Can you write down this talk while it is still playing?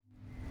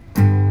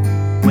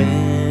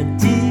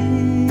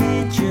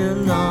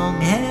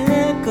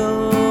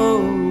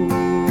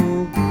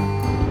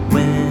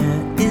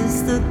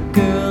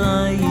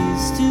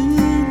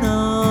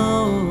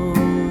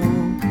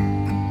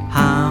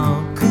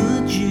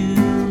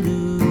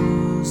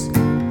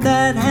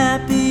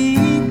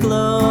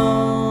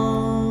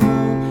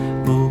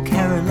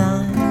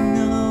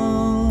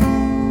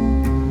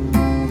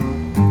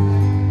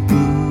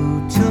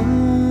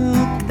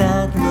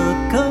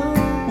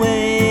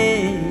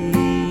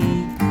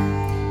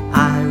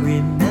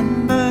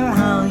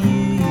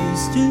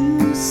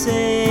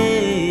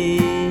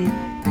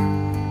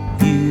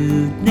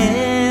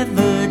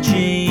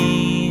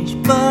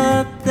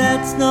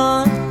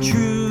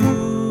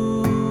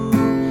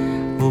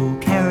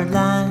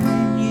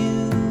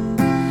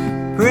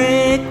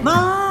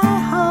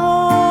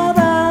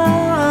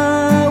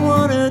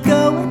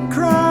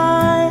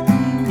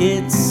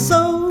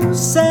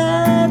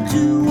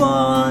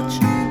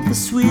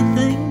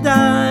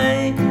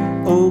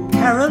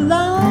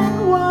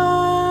Caroline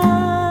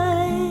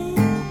White.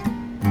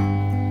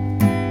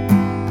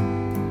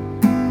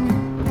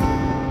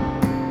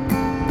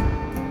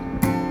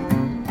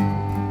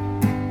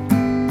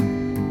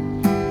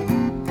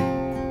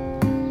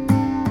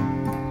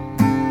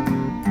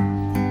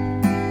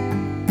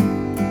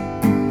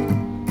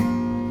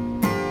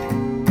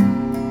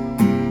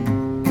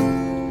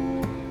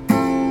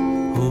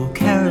 Oh,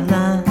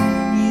 Caroline,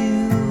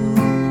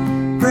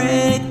 you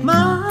break my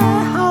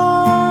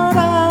heart.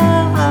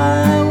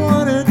 I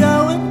wanna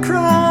go and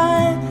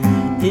cry.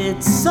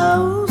 It's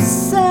so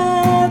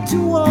sad to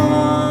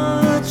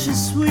watch a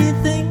sweet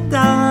thing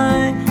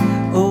die.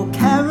 Oh,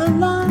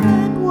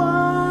 Caroline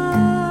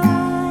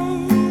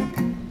White,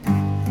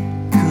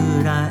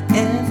 could I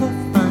ever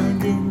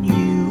find in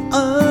you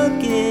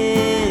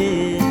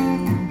again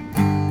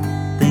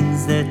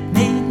things that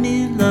made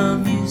me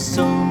love you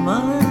so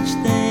much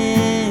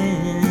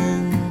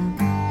then?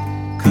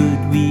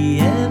 Could we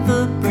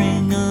ever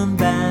bring them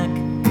back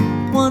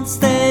once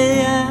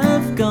they